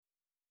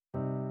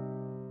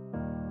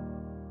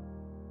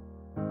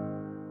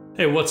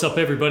Hey, what's up,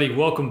 everybody?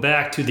 Welcome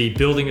back to the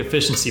Building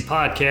Efficiency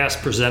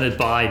Podcast presented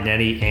by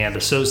Nenny and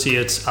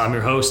Associates. I'm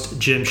your host,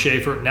 Jim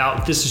Schaefer. Now,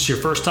 if this is your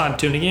first time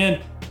tuning in,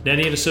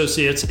 Nenny and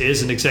Associates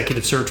is an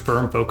executive search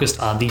firm focused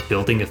on the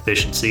building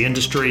efficiency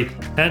industry.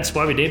 Hence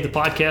why we named the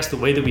podcast the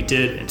way that we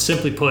did. And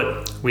simply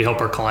put, we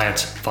help our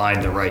clients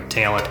find the right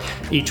talent.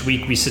 Each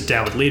week, we sit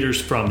down with leaders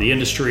from the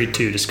industry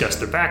to discuss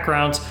their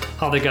backgrounds,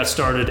 how they got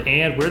started,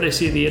 and where they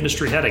see the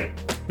industry heading.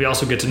 We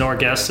also get to know our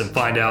guests and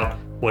find out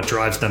what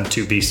drives them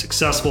to be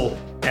successful.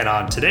 And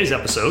on today's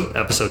episode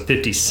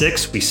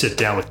 56, we sit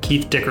down with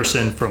Keith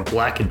Dickerson from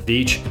Black &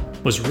 Veatch.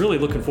 Was really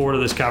looking forward to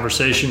this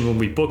conversation when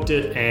we booked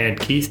it, and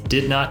Keith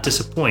did not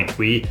disappoint.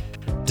 We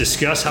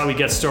discuss how he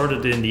got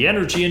started in the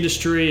energy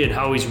industry and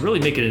how he's really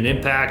making an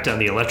impact on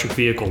the electric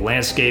vehicle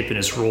landscape in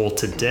his role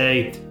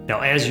today.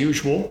 Now, as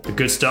usual, the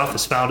good stuff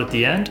is found at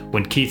the end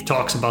when Keith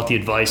talks about the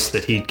advice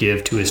that he'd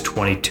give to his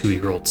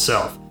 22-year-old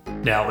self.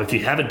 Now, if you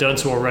haven't done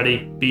so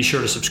already, be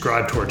sure to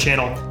subscribe to our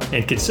channel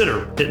and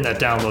consider hitting that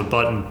download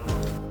button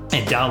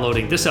and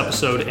downloading this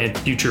episode and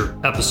future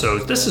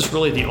episodes. This is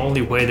really the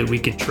only way that we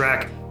can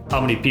track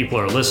how many people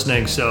are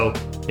listening. So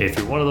if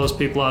you're one of those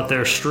people out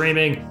there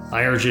streaming,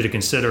 I urge you to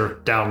consider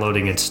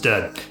downloading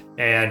instead.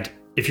 And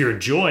if you're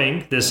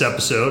enjoying this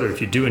episode, or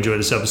if you do enjoy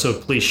this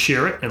episode, please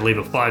share it and leave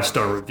a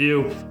 5-star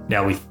review.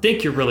 Now, we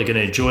think you're really going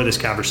to enjoy this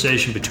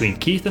conversation between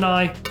Keith and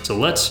I, so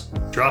let's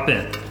drop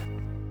in.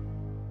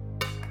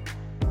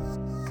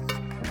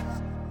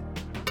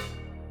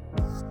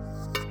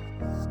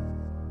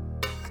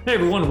 Hey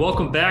everyone,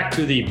 welcome back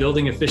to the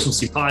Building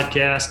Efficiency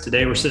Podcast.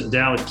 Today we're sitting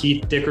down with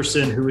Keith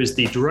Dickerson, who is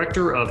the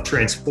Director of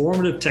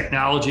Transformative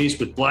Technologies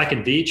with Black &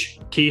 Veatch.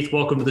 Keith,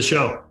 welcome to the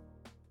show.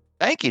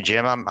 Thank you,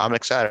 Jim. I'm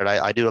excited.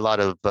 I do a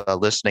lot of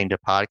listening to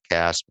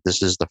podcasts.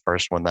 This is the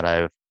first one that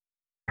I've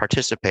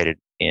participated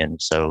in,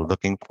 so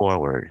looking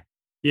forward.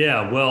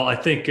 Yeah, well, I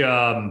think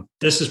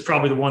this is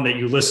probably the one that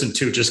you listen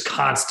to just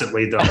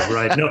constantly, though,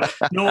 right?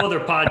 No other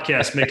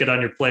podcasts make it on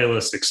your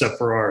playlist except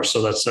for ours,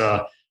 so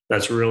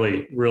that's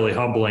really, really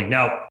humbling.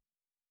 Now,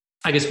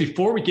 I guess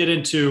before we get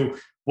into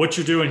what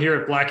you're doing here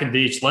at Black &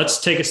 Veatch, let's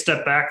take a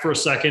step back for a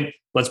second.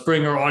 Let's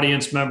bring our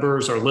audience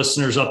members, our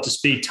listeners up to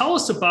speed. Tell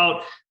us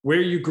about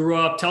where you grew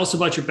up. Tell us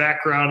about your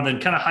background and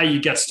then kind of how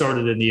you got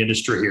started in the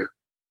industry here.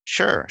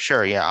 Sure.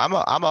 Yeah,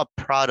 I'm a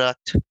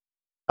product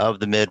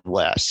of the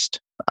Midwest.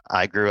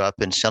 I grew up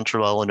in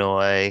Central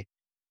Illinois,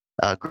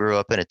 grew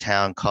up in a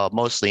town called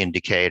mostly in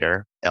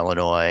Decatur,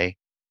 Illinois.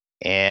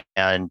 And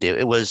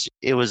it was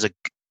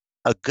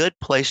a good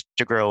place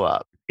to grow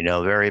up,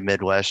 very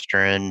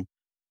Midwestern,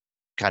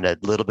 kind of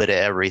a little bit of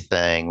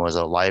everything. Was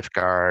a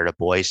lifeguard, a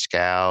Boy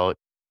Scout,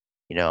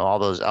 all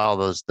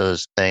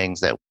those things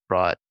that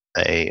brought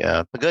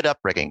a good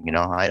upbringing.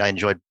 I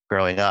enjoyed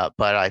growing up,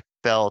 but I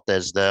felt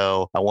as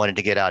though I wanted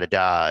to get out of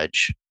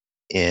Dodge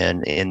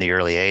in the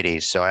early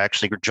 80s. So I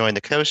actually joined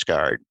the Coast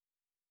Guard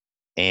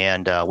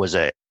and was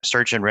a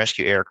search and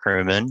rescue air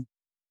crewman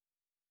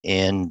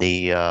in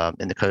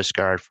the Coast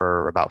Guard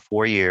for about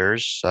 4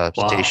 years, Wow.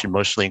 Stationed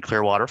mostly in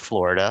Clearwater,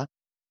 Florida.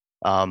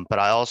 But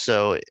I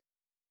also, at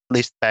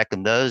least back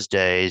in those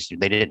days,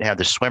 they didn't have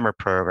the swimmer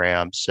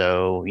program.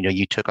 So,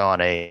 you took on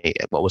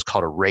what was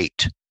called a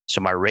rate.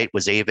 So my rate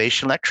was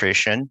aviation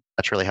electrician.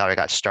 That's really how I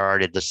got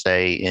started, to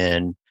say,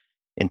 in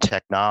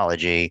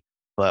technology,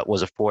 but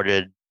was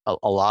afforded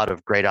a lot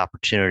of great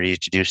opportunities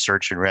to do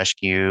search and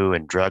rescue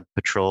and drug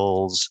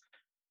patrols.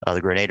 The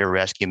Grenada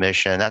rescue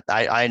mission.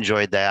 I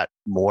enjoyed that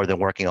more than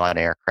working on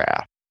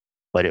aircraft,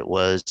 but it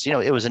was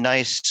a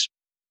nice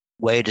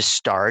way to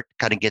start,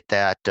 kind of get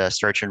that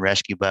search and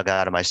rescue bug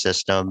out of my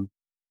system.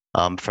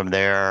 From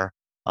there,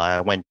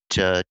 I went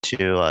to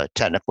a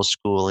technical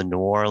school in New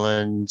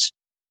Orleans,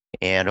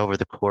 and over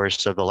the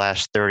course of the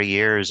last 30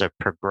 years, I've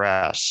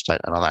progressed.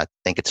 I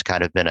think it's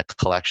kind of been a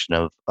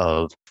collection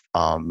of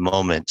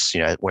moments.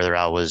 Whether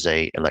I was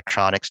a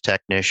electronics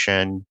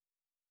technician,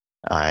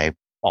 I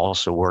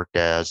also worked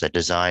as a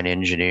design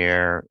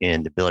engineer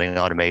in the building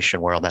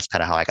automation world. That's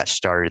kind of how I got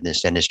started in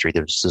this industry.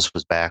 This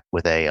was back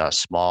with a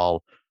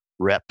small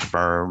rep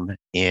firm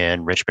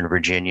in Richmond,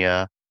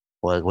 Virginia.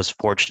 Was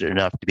fortunate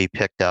enough to be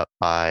picked up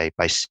by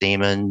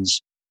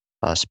Siemens.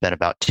 Spent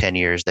about 10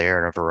 years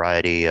there in a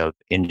variety of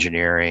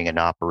engineering and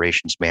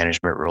operations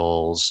management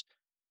roles.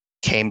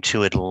 Came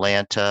to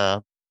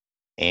Atlanta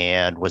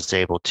and was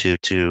able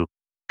to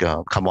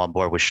come on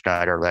board with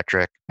Schneider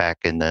Electric back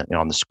on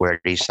the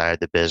Square East side of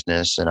the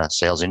business in a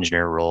sales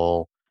engineer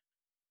role.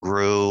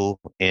 Grew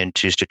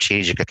into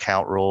strategic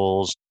account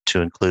roles to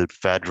include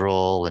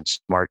federal and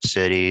smart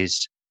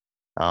cities.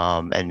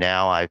 And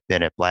now I've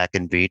been at Black &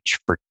 Veatch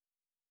for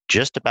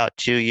just about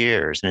 2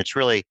 years. And it's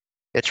really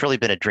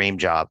been a dream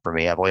job for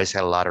me. I've always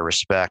had a lot of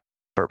respect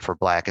for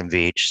Black &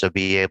 Veatch. So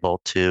be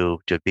able to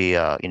be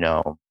a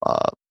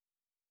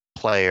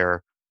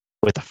player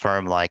with a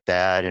firm like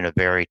that in a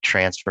very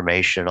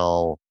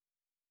transformational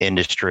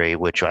industry,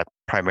 which I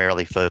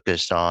primarily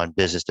focused on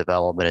business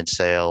development and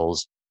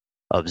sales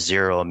of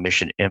zero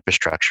emission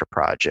infrastructure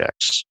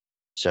projects.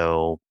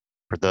 So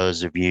for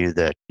those of you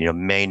that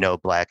may know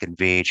Black and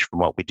Veatch from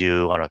what we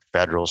do on a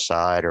federal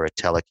side or a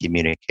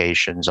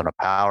telecommunications on a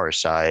power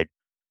side,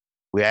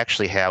 we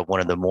actually have one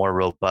of the more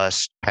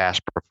robust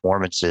past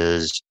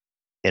performances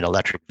in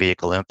electric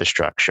vehicle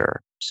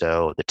infrastructure.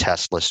 So the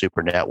Tesla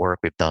super network,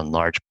 we've done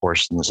large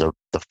portions of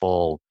the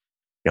full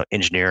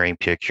engineering,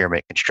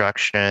 procurement,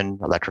 construction,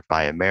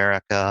 Electrify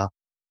America,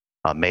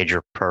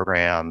 major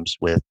programs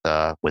with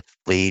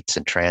fleets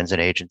and transit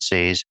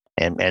agencies.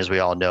 And as we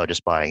all know,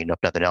 just by if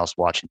nothing else,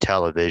 watching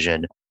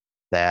television,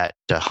 that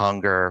the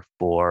hunger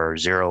for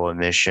zero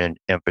emission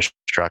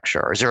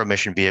infrastructure or zero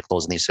emission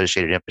vehicles and the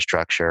associated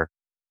infrastructure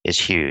is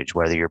huge.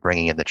 Whether you're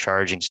bringing in the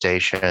charging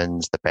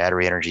stations, the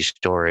battery energy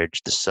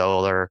storage, the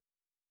solar,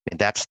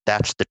 that's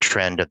the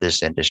trend of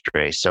this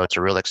industry. So it's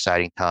a real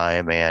exciting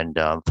time, and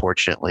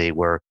fortunately,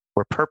 we're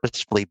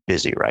purposefully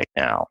busy right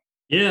now.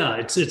 Yeah,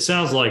 it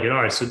sounds like it.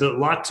 All right, so a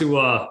lot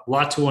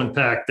to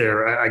unpack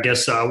there. I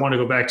guess I want to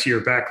go back to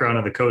your background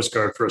in the Coast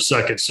Guard for a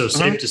second. So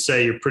safe to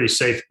say you're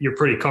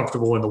pretty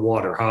comfortable in the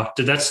water, huh?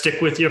 Did that stick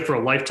with you for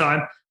a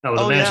lifetime? I would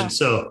imagine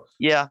so.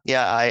 Yeah.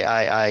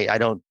 I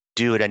don't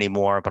do it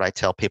anymore, but I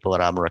tell people that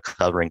I'm a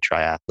recovering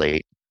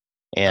triathlete.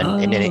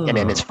 And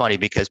then it's funny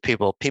because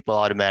people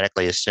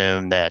automatically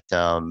assume that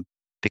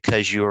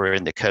because you were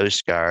in the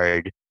Coast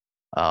Guard,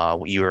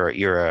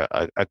 you're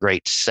a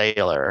great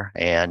sailor,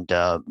 and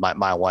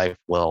my wife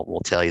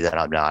will tell you that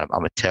I'm not.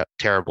 I'm a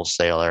terrible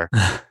sailor,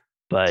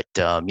 but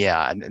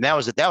yeah, and that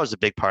was a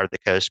big part of the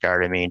Coast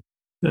Guard. I mean,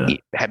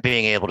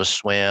 being able to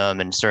swim,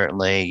 and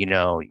certainly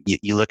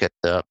you look at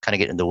the kind of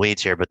get in the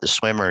weeds here, but the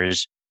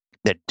swimmers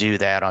that do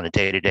that on a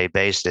day-to-day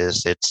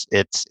basis, it's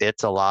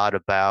a lot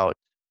about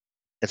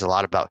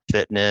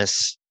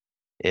fitness.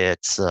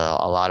 It's a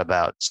lot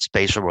about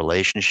spatial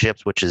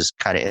relationships, which is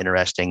kind of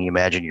interesting. You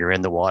imagine you're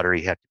in the water,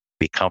 you have to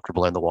be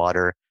comfortable in the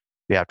water.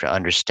 You have to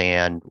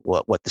understand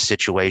what the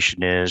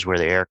situation is, where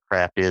the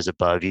aircraft is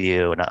above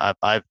you. And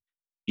I've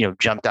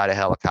jumped out of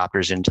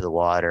helicopters into the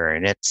water,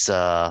 and it's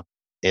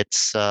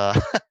it's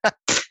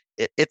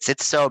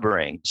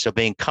sobering. So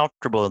being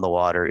comfortable in the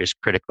water is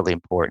critically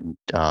important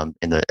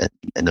in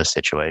those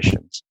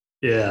situations.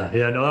 Yeah,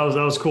 no,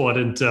 that was cool. I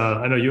didn't.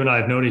 I know you and I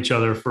have known each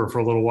other for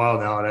a little while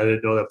now, and I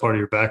didn't know that part of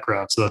your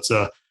background. So that's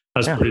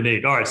pretty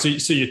neat. All right, so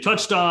you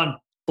touched on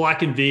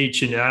Black and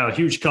Veatch, and a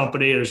huge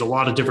company. There's a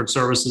lot of different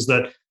services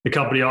that the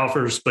company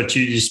offers, but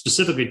you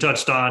specifically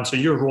touched on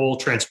your role,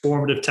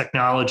 transformative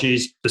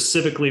technologies,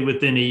 specifically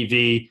within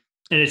EV.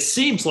 And it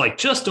seems like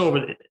just over,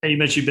 and you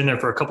mentioned you've been there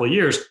for a couple of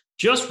years,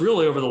 just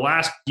really over the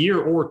last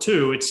year or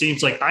two, it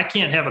seems like I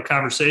can't have a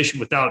conversation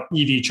without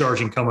EV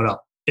charging coming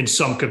up in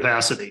some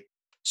capacity.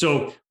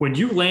 So when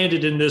you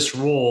landed in this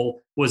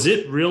role, was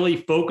it really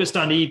focused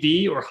on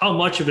EV, or how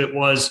much of it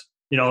was,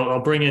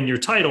 I'll bring in your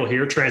title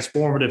here,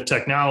 transformative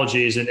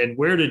technologies, and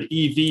where did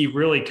EV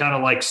really kind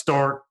of like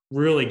start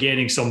really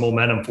gaining some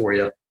momentum for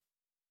you?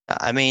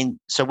 I mean,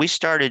 so we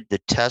started the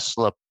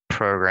Tesla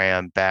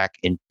program back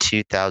in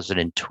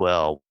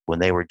 2012 when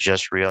they were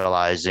just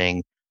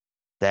realizing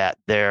that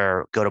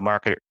their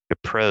go-to-market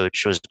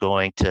approach was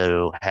going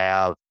to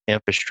have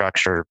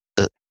infrastructure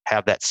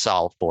have that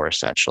solved for,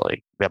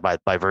 essentially,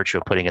 by virtue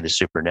of putting in the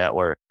super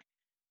network.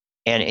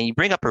 And you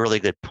bring up a really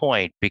good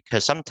point,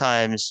 because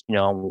sometimes,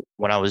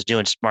 when I was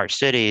doing smart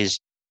cities,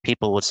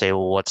 people would say,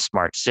 well, what's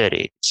smart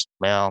cities?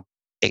 Well,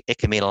 it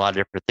can mean a lot of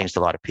different things to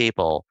a lot of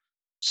people.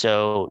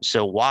 So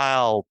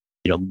while,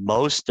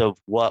 most of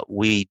what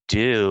we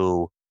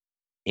do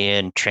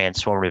in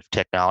transformative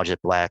technology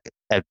at Black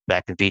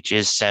and Veatch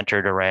is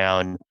centered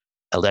around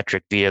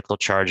electric vehicle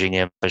charging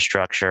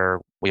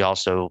infrastructure. We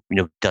also,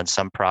 done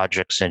some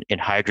projects in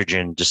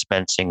hydrogen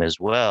dispensing as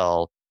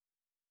well.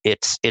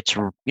 It's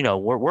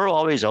we're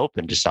always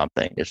open to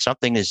something. If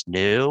something is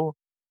new,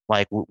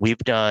 like we've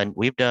done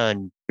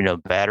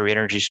battery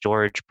energy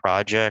storage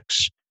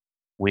projects.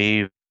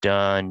 We've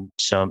done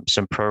some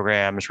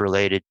programs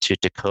related to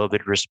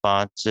COVID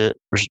responses,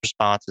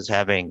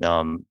 having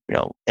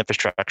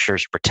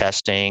infrastructures for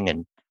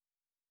testing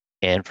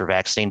and for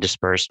vaccine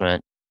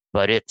disbursement.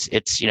 But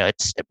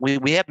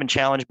we have been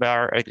challenged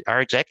by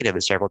our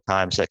executive several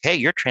times, like, hey,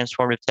 you're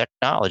transformative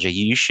technology.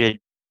 You should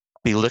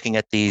be looking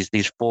at these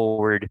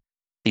forward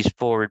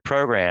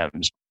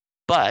programs.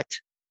 But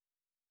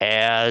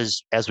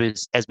as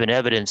been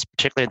evidenced,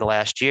 particularly in the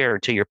last year,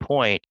 to your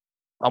point,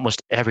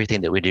 almost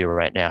everything that we do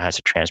right now has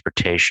a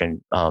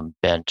transportation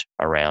bent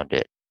around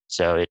it.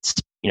 So it's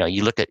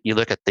you look at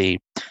the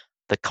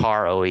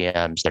car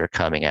OEMs that are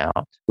coming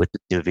out with the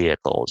new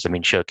vehicles. I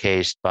mean,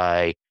 showcased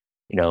by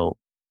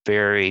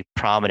very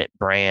prominent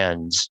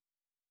brands,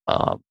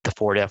 the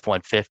Ford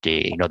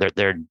F-150,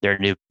 their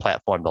new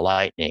platform, the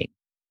Lightning,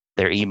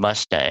 their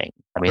E-Mustang.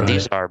 I mean,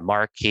 These are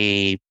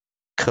marquee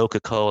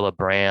Coca-Cola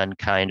brand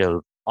kind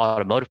of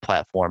automotive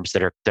platforms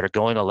that are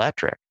going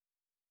electric.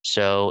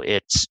 So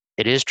it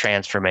is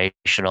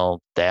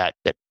transformational that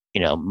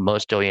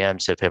most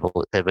OEMs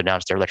have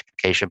announced their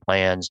electrification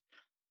plans.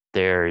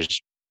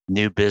 There's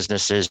new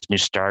businesses, new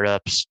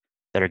startups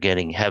that are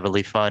getting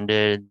heavily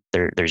funded.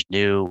 There's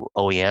new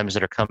OEMs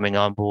that are coming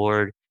on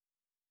board.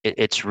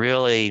 it's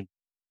really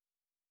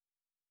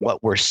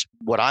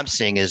what I'm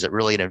seeing is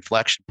really an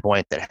inflection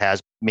point that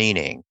has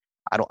meaning.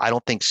 I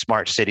don't think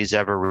smart cities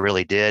ever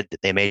really did.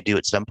 They may do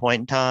at some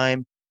point in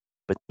time,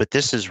 but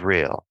this is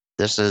real.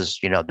 This is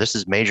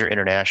major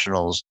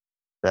internationals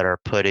that are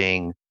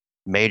putting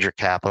major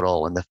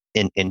capital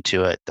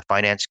into it. The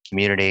finance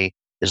community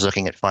is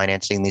looking at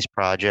financing these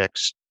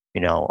projects.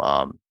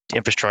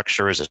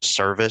 Infrastructure as a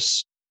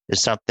service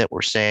is something that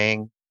we're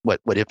saying. What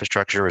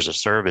infrastructure as a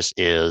service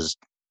is,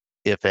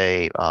 if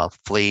a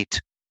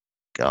fleet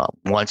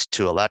wants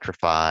to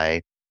electrify,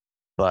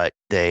 but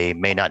they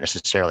may not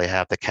necessarily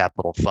have the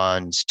capital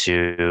funds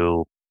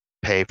to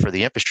pay for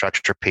the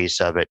infrastructure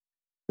piece of it.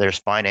 There's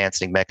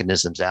financing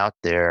mechanisms out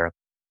there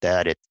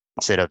that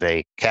instead of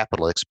a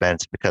capital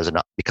expense, because it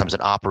becomes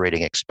an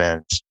operating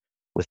expense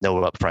with no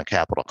upfront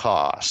capital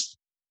costs.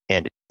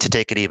 And to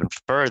take it even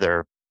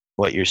further,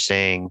 what you're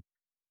seeing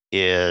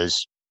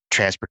is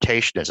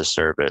transportation as a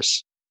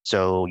service.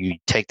 So you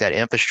take that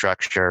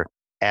infrastructure,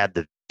 add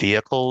the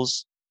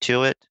vehicles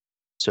to it.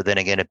 So then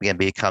again, it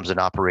becomes an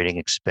operating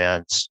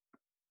expense,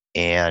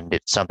 and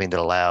it's something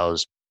that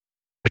allows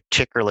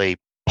particularly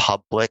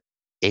public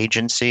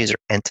agencies or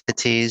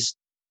entities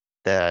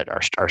that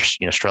are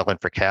struggling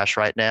for cash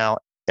right now.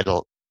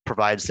 It'll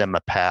provides them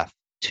a path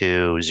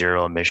to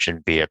zero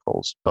emission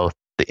vehicles, both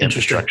the Interesting.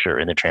 infrastructure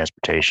and the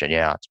transportation.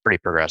 Yeah, it's pretty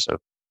progressive.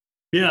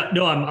 Yeah,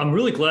 no, I'm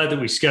really glad that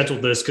we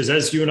scheduled this because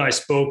as you and I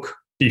spoke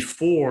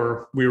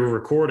before we were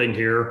recording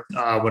here,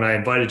 when I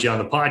invited you on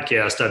the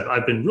podcast,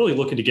 I've been really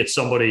looking to get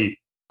somebody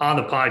on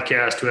the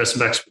podcast who has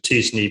some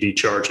expertise in EV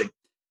charging.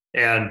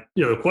 And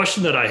the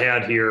question that I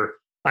had here,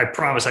 I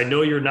promise, I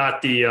know you're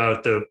not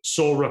the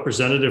sole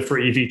representative for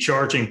EV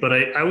charging, but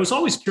I was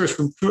always curious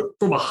from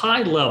a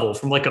high level,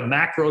 from like a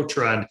macro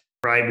trend,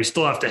 right? We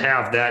still have to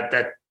have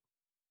that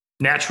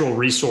natural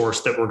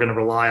resource that we're going to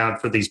rely on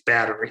for these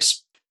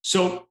batteries.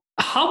 So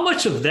how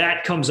much of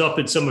that comes up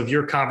in some of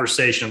your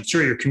conversation? I'm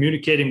sure you're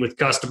communicating with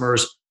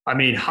customers. I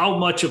mean, how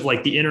much of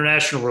like the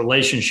international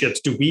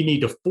relationships do we need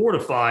to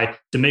fortify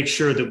to make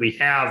sure that we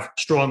have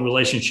strong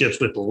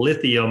relationships with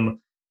lithium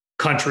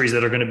countries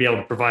that are going to be able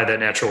to provide that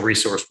natural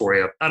resource for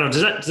you? I don't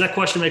know. Does that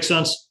question make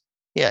sense?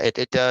 Yeah,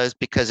 it does,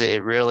 because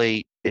it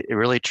really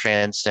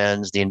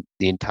transcends the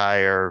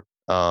entire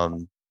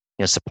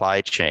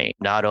supply chain.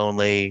 Not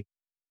only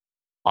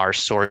our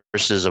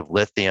sources of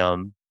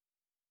lithium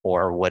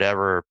or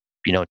whatever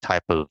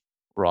type of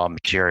raw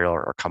material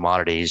or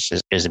commodities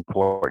is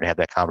important to have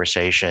that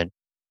conversation.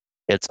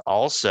 It's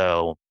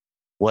also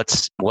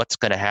what's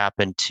going to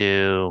happen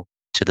to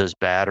those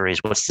batteries.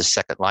 What's the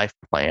second life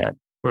plan?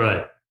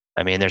 Right.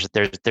 I mean, there's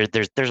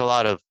a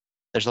lot of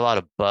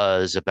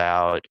buzz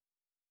about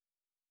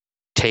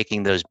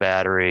taking those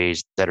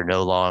batteries that are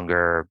no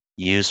longer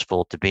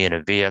useful to be in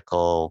a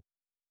vehicle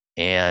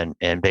and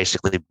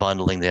basically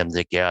bundling them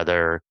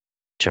together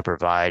to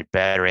provide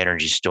battery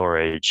energy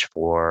storage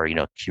for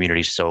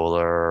community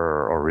solar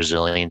or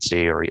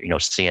resiliency or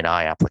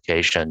CNI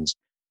applications.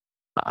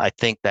 I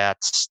think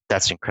that's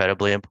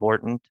incredibly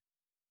important.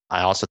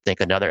 I also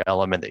think another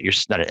element that you're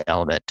not an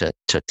element but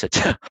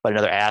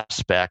another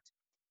aspect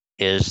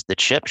is the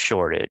chip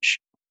shortage.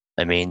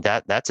 I mean,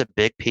 that's a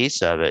big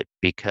piece of it,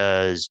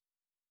 because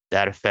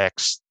that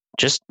affects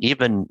just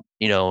even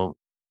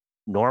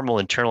normal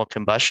internal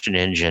combustion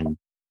engine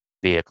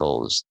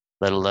vehicles,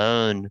 let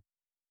alone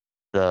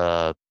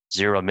the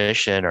zero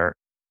emission or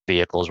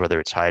vehicles, whether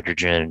it's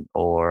hydrogen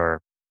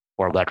or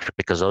electric,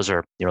 because those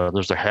are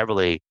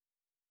heavily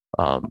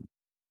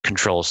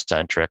control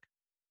centric.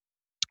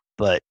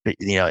 But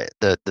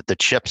the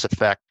chips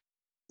affect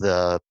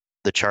the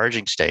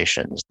charging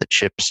stations. The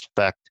chips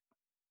affect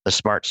the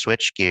smart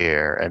switch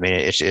gear. I mean,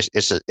 it's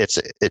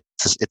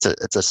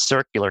a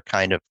circular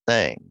kind of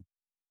thing,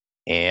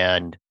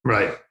 and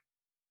Right.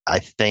 I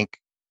think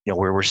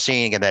we're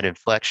seeing in that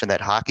inflection,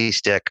 that hockey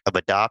stick of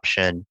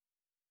adoption,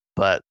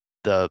 but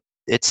I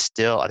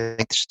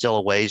think there's still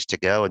a ways to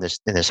go in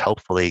this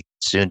hopefully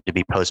soon to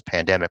be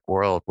post-pandemic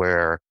world,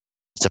 where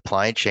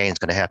supply chain is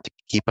going to have to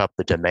keep up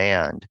the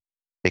demand,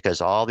 because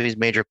all these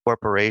major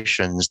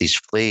corporations, these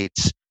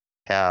fleets,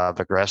 have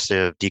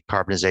aggressive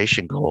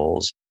decarbonization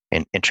goals,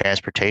 and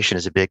transportation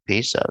is a big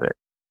piece of it.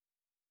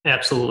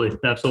 Absolutely.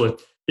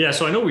 Absolutely. Yeah.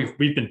 So I know we've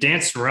been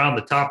dancing around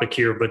the topic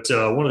here, but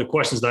one of the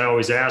questions that I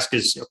always ask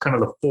is kind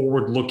of the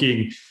forward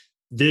looking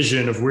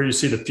vision of where you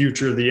see the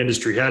future of the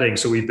industry heading.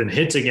 So we've been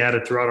hinting at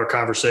it throughout our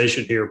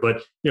conversation here,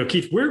 but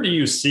Keith, where do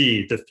you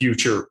see the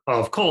future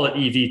of, call it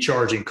EV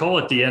charging, call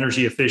it the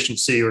energy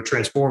efficiency or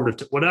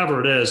transformative, whatever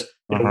it is,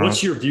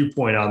 what's your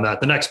viewpoint on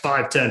that? The next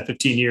 5, 10,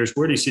 15 years,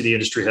 where do you see the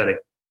industry heading?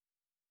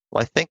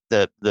 Well, I think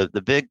the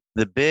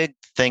big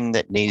thing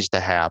that needs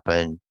to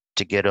happen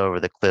to get over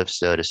the cliff,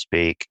 so to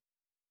speak,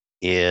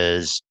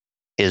 is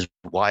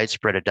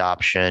widespread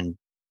adoption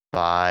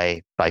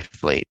by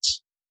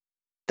fleets.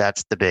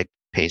 That's the big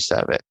piece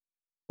of it.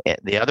 And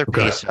the other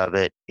piece of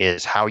it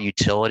is how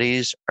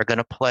utilities are going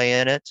to play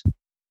in it.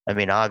 I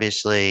mean,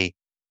 obviously,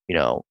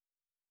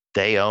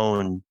 they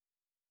own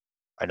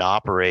and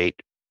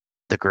operate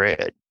the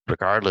grid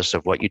regardless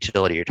of what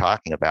utility you're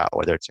talking about,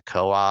 whether it's a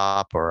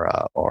co-op or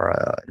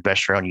a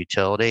investor-owned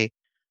utility.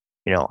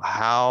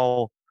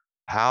 How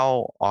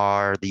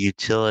are the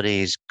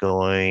utilities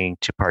going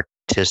to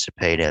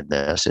participate in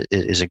this? It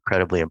is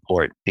incredibly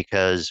important,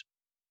 because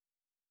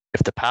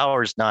if the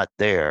power is not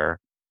there,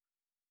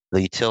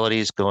 the utility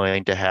is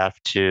going to have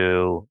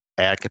to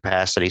add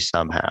capacity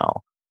somehow.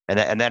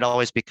 And that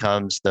always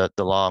becomes the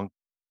long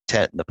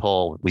tent in the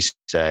pole, we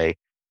say,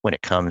 when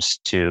it comes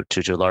to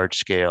large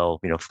scale,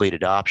 fleet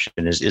adoption,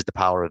 is the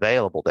power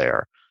available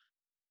there?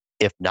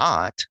 If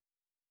not,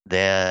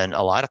 then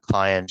a lot of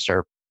clients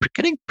are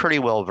getting pretty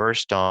well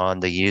versed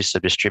on the use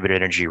of distributed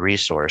energy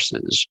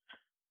resources,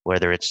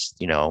 whether it's,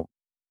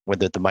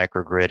 whether the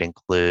microgrid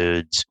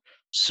includes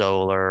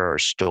solar or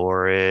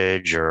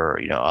storage or,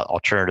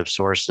 alternative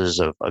sources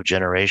of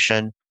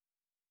generation.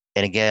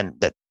 And again,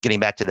 that getting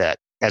back to that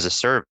as a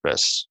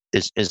service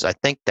is I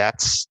think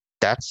that's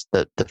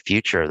the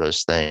future of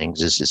those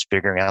things, is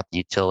figuring out the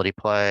utility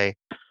play,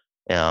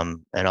 and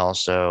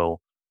also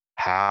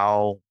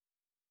how,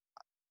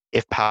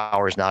 if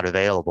power is not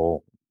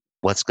available,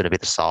 what's going to be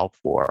the solve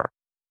for?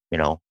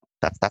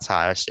 That's how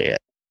I see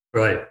it.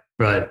 Right,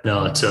 right.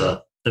 No,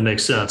 that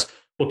makes sense.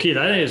 Well, Keith,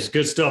 I think it's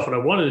good stuff. What I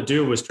wanted to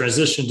do was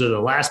transition to the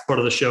last part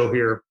of the show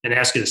here and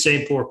ask you the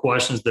same 4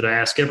 questions that I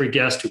ask every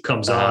guest who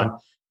comes on,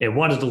 and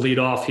wanted to lead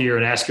off here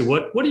and ask you,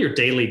 what are your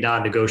daily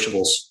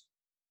non-negotiables?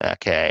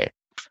 Okay.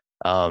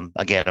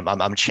 Again,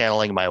 I'm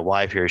channeling my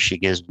wife here. She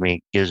gives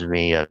me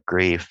a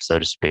grief, so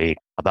to speak,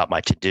 about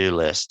my to-do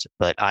list.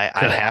 But I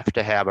have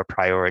to have a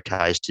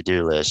prioritized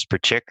to-do list,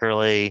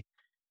 particularly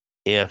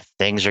if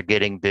things are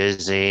getting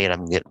busy and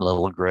I'm getting a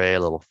little gray, a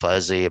little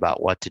fuzzy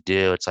about what to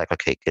do. It's like,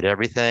 okay, get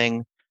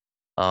everything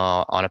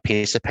on a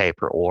piece of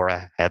paper, or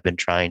I have been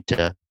trying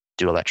to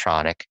do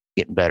electronic,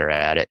 getting better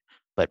at it.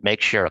 But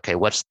make sure, okay,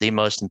 what's the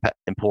most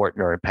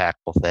important or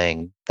impactful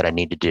thing that I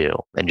need to do?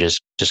 And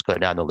just go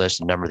down the list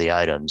and number the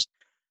items.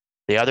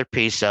 The other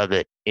piece of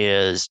it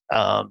is,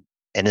 and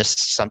this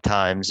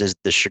sometimes is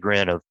the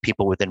chagrin of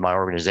people within my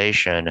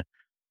organization,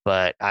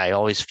 but I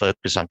always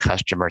focus on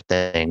customer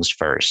things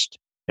first.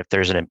 If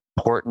there's an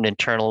important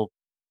internal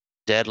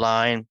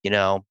deadline,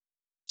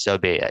 so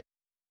be it.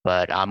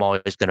 But I'm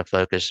always going to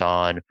focus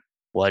on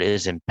what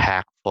is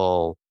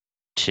impactful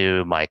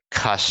to my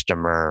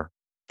customer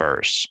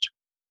first.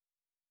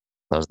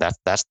 Those are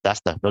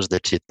the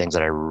 2 things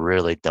that I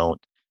really don't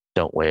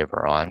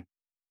waver on.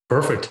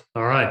 Perfect.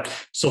 All right.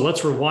 So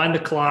let's rewind the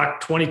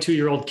clock.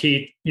 22-year-old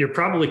Keith, you're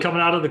probably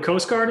coming out of the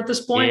Coast Guard at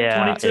this point? Yeah,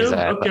 22?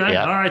 exactly. Okay.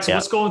 Yeah. All right. So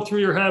what's going through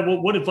your head?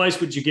 What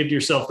advice would you give to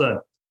yourself then?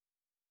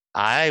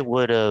 I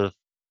would have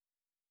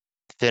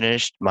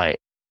finished my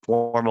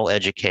formal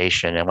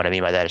education, and what I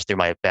mean by that is through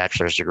my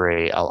bachelor's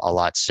degree, a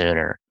lot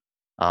sooner.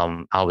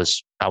 I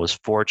was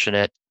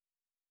fortunate.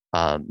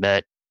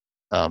 Met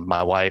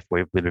my wife.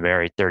 We've been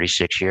married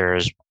 36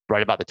 years.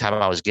 Right about the time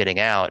I was getting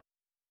out,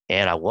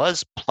 and I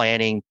was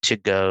planning to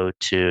go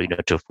to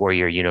a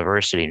 4-year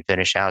university and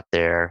finish out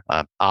there.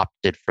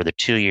 Opted for the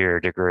 2-year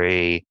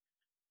degree.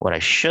 What I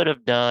should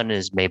have done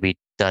is maybe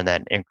done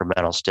that in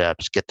incremental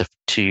steps. Get the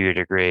 2-year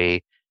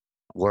degree,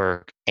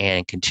 work,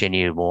 and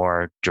continue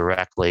more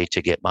directly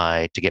to get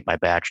my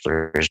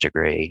bachelor's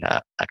degree.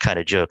 I kind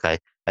of joke. I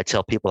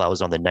tell people I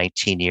was on the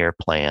 19-year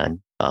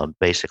plan.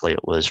 Basically,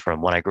 it was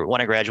from when I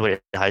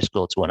graduated high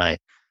school to when I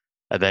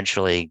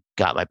eventually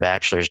got my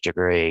bachelor's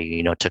degree.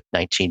 It took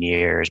 19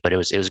 years, but it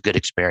was a good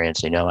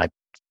experience. I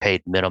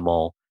paid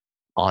minimal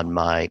on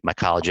my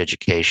college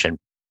education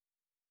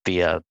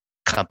via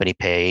company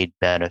paid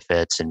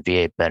benefits and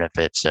VA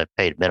benefits.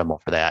 Paid minimal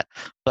for that,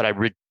 but I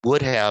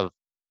would have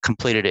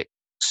completed it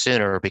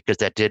sooner, because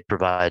that did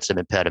provide some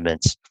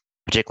impediments,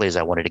 particularly as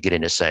I wanted to get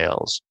into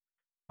sales.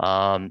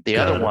 The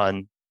other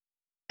one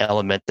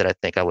element that I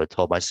think I would have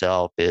told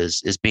myself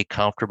is be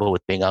comfortable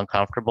with being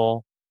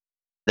uncomfortable.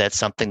 That's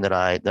something that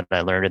I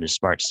learned in the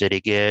Smart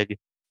City gig.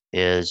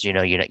 Is you're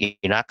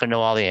not going to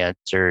know all the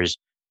answers.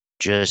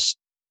 Just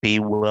be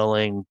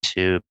willing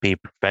to be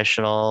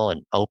professional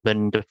and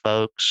open to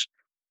folks,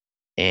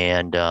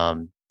 and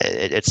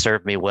it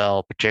served me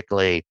well,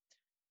 particularly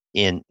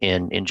in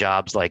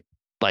jobs like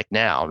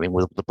now. I mean,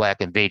 with the Black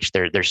and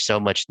Veatch, there's so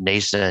much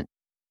nascent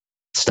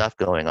stuff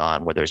going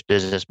on, whether it's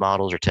business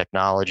models or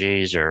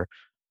technologies or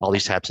all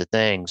these types of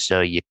things.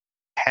 So you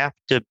have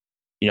to,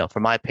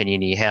 from my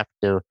opinion, you have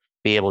to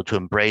be able to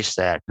embrace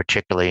that,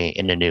 particularly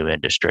in a new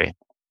industry.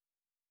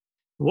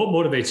 What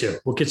motivates you?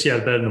 What gets you out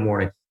of bed in the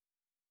morning?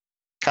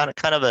 Kind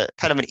of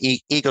an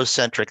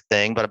egocentric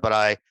thing, but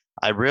I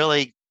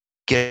really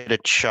get a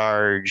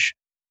charge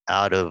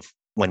out of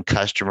when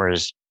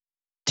customers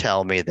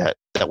tell me that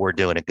we're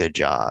doing a good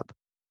job.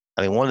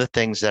 I mean, one of the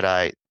things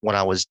that when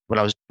I was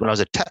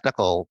a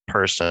technical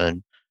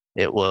person,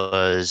 it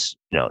was,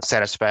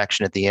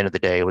 satisfaction at the end of the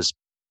day. It was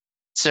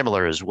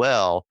similar as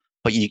well,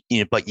 but you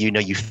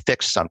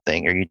fix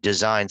something, or you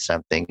design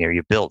something, or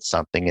you built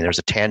something, and there's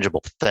a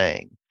tangible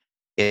thing.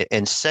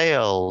 In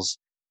sales,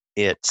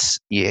 it's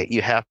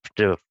you have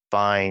to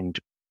find.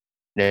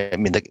 I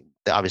mean,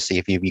 obviously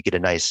if you get a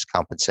nice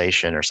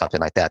compensation or something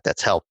like that,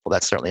 that's helpful.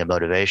 That's certainly a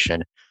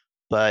motivation.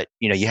 But,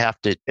 you have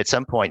to, at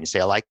some point, you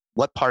say,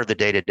 what part of the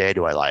day to day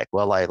do I like?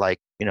 Well, I like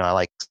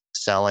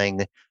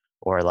selling,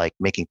 or I like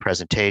making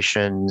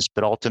presentations.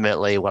 But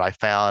ultimately, what I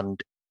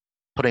found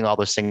putting all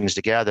those things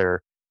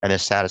together and the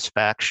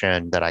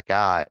satisfaction that I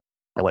got,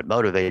 and what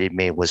motivated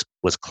me was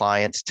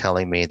clients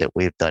telling me that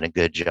we've done a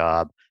good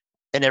job,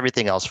 and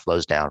everything else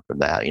flows down from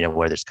that,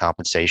 whether it's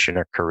compensation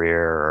or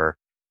career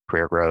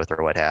growth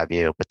or what have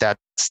you. But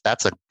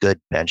that's a good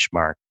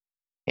benchmark.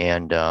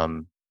 And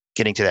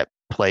getting to that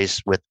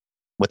place with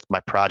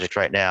my project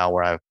right now,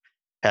 where I'm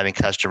having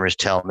customers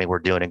tell me we're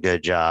doing a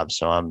good job.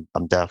 So I'm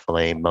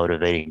definitely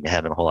motivating and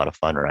having a whole lot of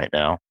fun right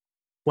now.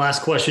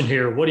 Last question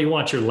here. What do you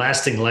want your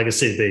lasting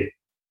legacy to be?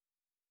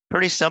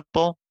 Pretty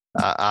simple.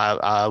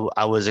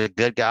 I was a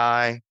good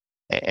guy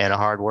and a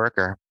hard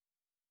worker.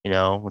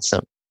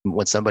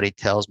 When somebody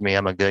tells me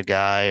I'm a good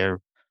guy,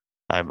 or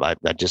I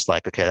just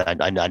like, okay,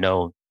 I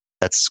know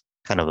that's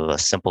kind of a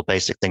simple,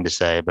 basic thing to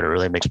say, but it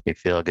really makes me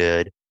feel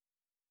good.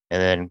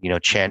 And then,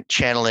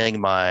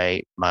 channeling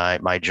my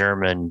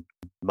German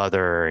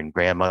mother and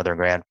grandmother and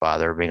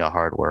grandfather, being a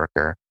hard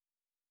worker,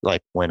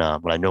 like when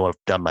I know I've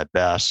done my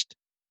best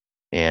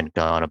and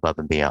gone above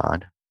and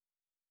beyond.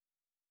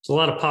 It's a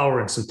lot of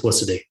power in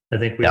simplicity. I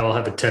think we all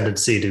have a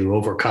tendency to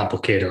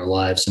overcomplicate our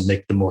lives and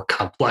make them more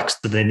complex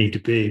than they need to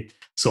be.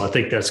 So I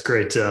think that's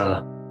great.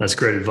 That's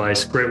great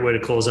advice. Great way to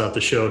close out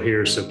the show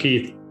here. So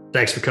Keith,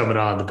 thanks for coming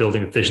on the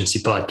Building Efficiency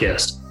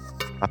Podcast.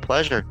 My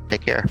pleasure.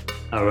 Take care.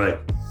 All right.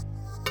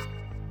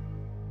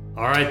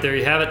 All right, there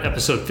you have it,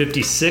 episode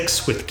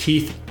 56 with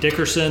Keith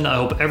Dickerson. I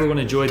hope everyone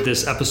enjoyed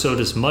this episode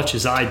as much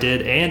as I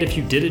did. And if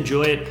you did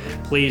enjoy it,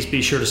 please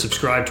be sure to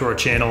subscribe to our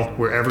channel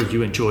wherever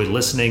you enjoy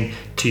listening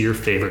to your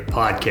favorite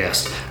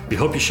podcast. We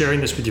hope you're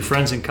sharing this with your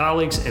friends and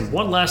colleagues. And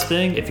one last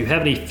thing, if you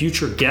have any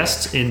future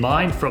guests in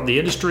mind from the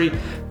industry,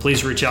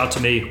 please reach out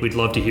to me. We'd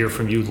love to hear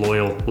from you,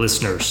 loyal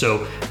listeners.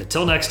 So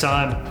until next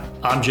time,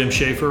 I'm Jim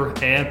Schaefer,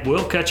 and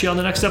we'll catch you on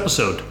the next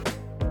episode.